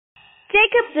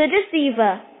Jacob the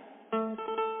Deceiver.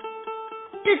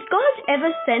 Did God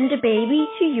ever send a baby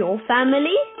to your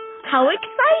family? How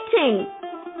exciting!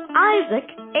 Isaac,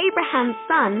 Abraham's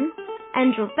son,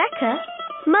 and Rebekah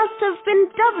must have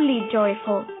been doubly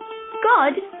joyful.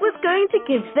 God was going to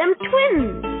give them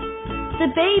twins.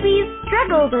 The babies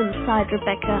struggled inside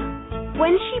Rebekah.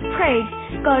 When she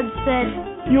prayed, God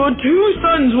said, "Your two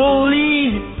sons will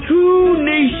lead two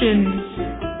nations,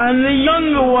 and the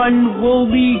younger one will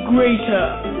be greater."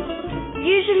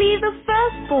 Usually the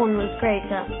firstborn was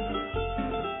greater.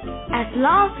 At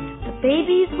last, the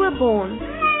babies were born.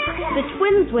 The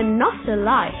twins were not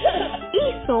alike.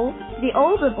 Esau, the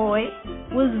older boy,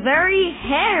 was very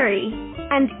hairy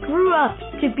and grew up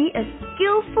to be a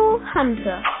skillful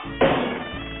hunter.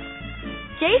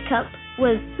 Jacob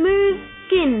was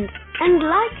smooth-skinned and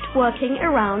liked working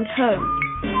around home.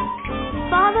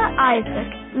 Father Isaac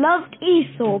loved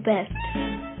Esau best.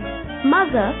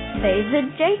 Mother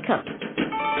favored Jacob.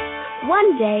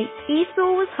 One day,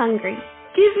 Esau was hungry.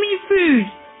 "Give me food,"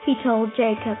 he told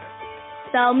Jacob.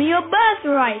 "Sell me your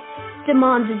birthright,"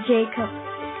 demanded Jacob.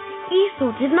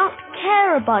 Esau did not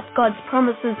care about God's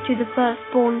promises to the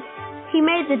firstborn. He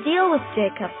made the deal with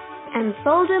Jacob and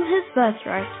sold him his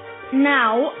birthright.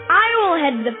 "Now I will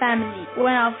head the family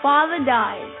when our father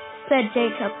dies," said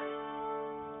Jacob.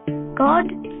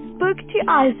 God spoke to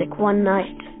Isaac one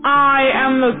night. "I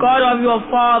am the God of your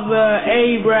father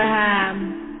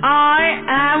Abraham. I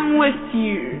am with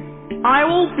you. I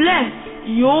will bless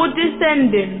your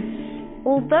descendants."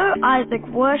 Although Isaac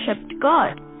worshipped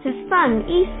God, his son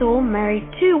Esau married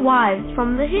two wives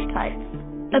from the Hittites,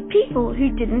 a people who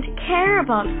didn't care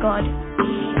about God.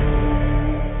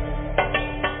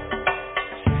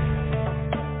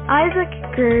 Isaac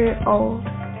grew old.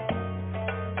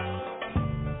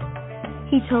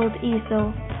 He told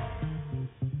Esau.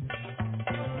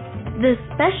 The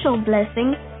special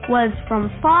blessing was from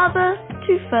father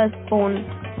to firstborn.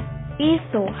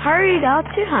 Esau hurried out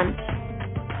to hunt.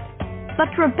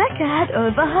 But Rebekah had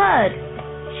overheard.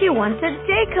 She wanted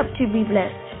Jacob to be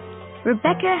blessed.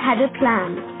 Rebekah had a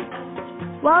plan.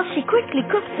 While she quickly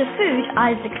cooked the food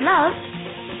Isaac loved,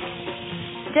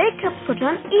 Jacob put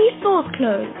on Esau's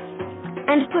clothes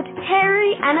and put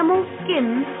hairy animal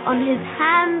skins on his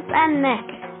hands and neck.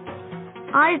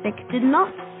 Isaac did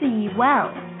not see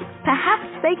well. Perhaps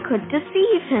they could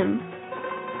deceive him.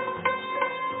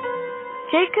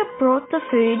 Jacob brought the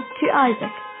food to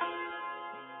Isaac.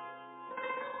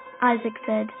 Isaac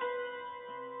said,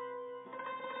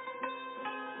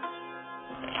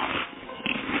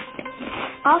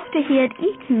 after he had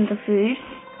eaten the food,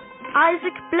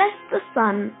 Isaac blessed the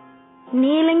son,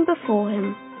 kneeling before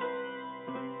him.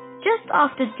 Just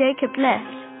after Jacob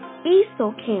left,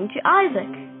 Esau came to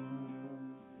Isaac.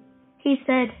 He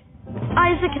said,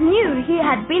 Isaac knew he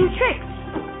had been tricked.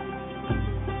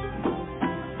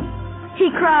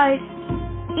 He cried.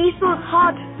 Esau's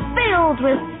heart filled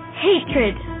with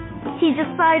hatred. He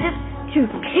decided to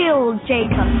kill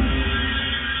Jacob.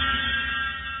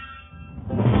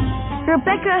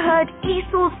 Rebekah heard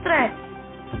Esau's threats.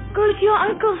 "Go to your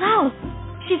uncle's house,"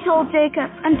 she told Jacob,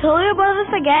 "until your brother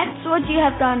forgets what you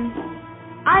have done."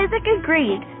 Isaac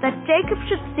agreed that Jacob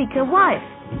should seek a wife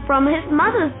from his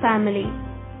mother's family.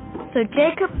 So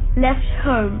Jacob left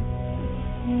home.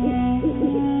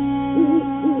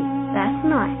 That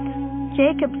night,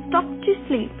 Jacob stopped to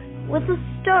sleep with a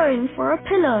stone for a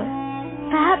pillow.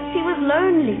 Perhaps he was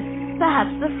lonely,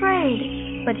 perhaps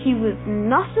afraid, but he was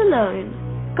not alone.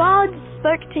 God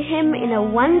spoke to him in a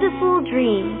wonderful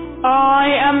dream. "I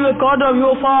am the God of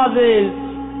your fathers,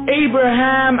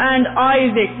 Abraham and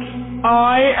Isaac.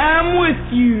 I am with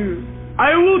you.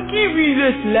 I will give you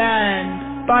this land.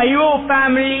 By your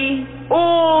family,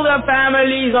 all the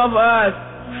families of earth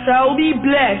shall be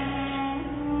blessed."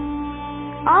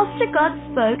 After God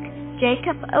spoke,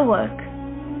 Jacob awoke.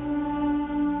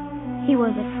 He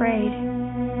was afraid.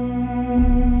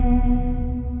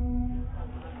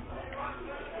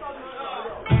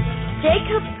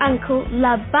 Jacob's uncle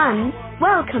Laban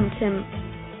welcomed him.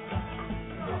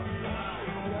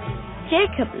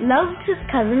 Jacob loved his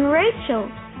cousin Rachel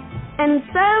and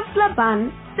served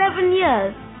Laban 7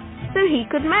 years so he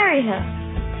could marry her.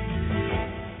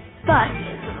 But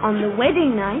on the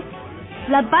wedding night,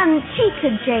 Laban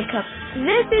cheated Jacob.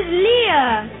 "This is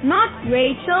Leah, not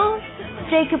Rachel,"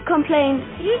 Jacob complained.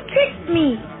 "You tricked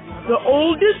me." "The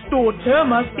oldest daughter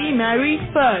must be married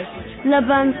first,"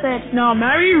 Laban said. "Now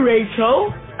marry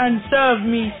Rachel and serve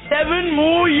me 7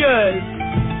 more years."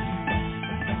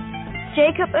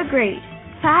 Jacob agreed.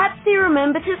 Perhaps he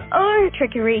remembered his own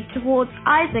trickery towards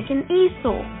Isaac and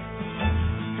Esau.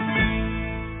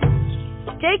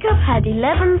 Jacob had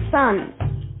 11 sons.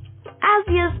 As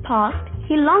years passed,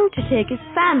 he longed to take his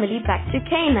family back to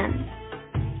Canaan.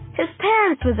 His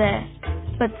parents were there,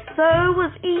 but so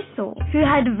was Esau, who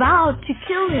had vowed to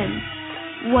kill him.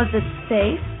 Was it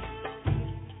safe?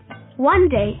 One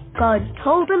day, God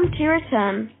told him to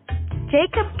return.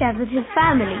 Jacob gathered his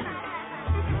family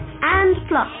and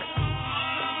flock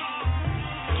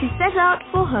to set out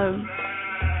for home.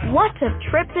 What a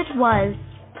trip it was!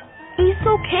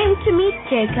 Esau came to meet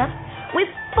Jacob with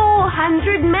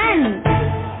 400 men.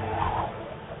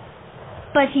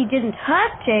 But he didn't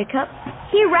hurt Jacob.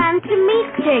 He ran to meet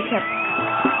Jacob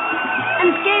and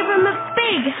gave him a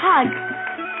big hug.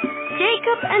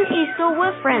 Jacob and Esau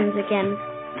were friends again,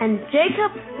 and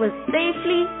Jacob was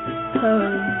safely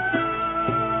home.